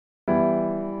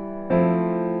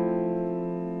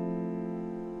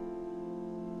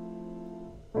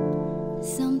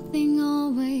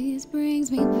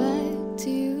me back to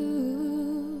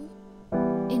you.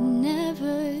 It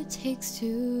never takes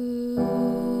too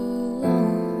long.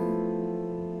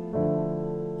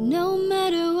 No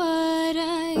matter what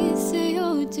I say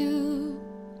or do,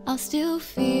 I'll still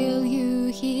feel you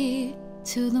here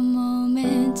till the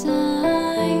moment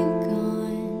I'm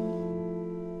gone.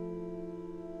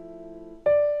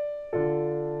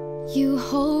 You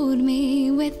hold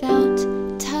me without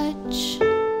touch.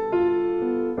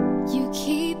 You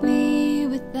keep me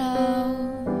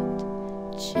without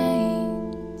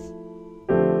chains.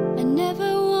 I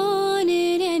never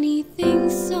wanted anything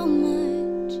so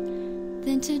much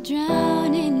than to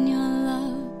drown in your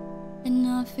love and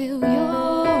not feel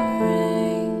your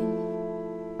rain.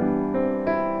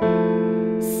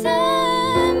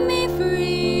 Set me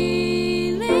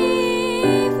free,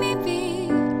 leave me be.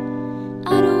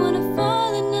 I don't wanna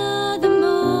fall another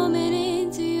moment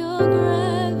into your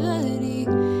gravity.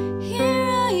 Here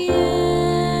I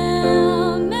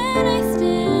am, and I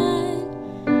stand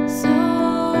so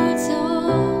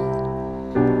tall,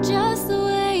 just the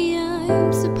way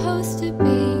I'm supposed to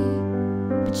be.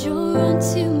 But you're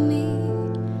onto me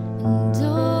and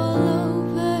all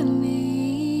over me.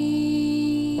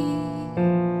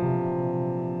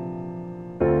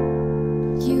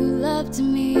 You loved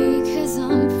me 'cause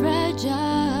I'm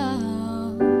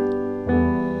fragile,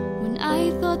 when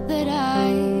I thought that I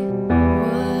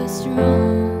was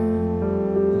strong.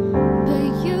 But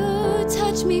you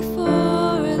touched me for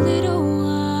a little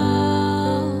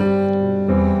while,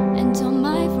 and all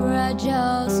my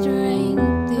fragile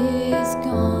strength is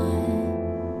gone.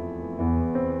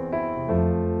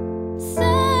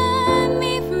 Set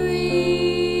me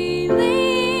free,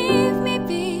 leave me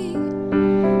be.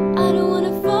 I don't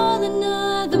wanna fall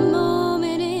another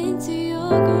moment into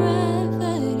your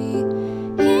gravity.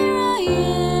 Here I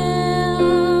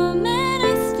am, and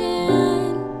I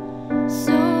stand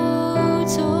so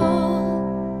tall,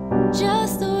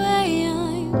 just the way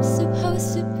I'm supposed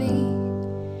to be.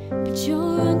 But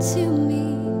you're onto me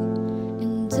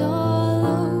and all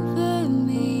over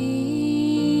me.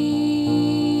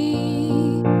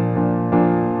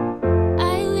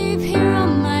 I live here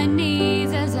on my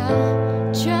knees as I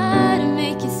try to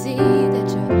make you see that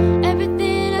you're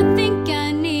everything I think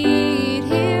I need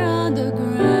here on the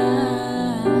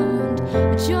ground.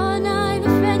 But you're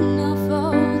neither friend nor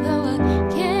foe, though I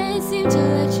can't seem to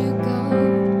let you go.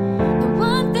 The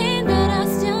one thing that I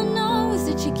still know is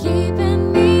that you're keeping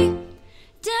me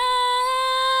down.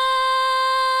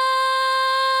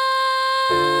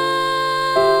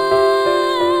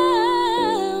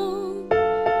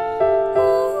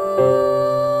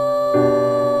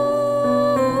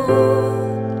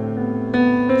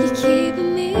 You're keeping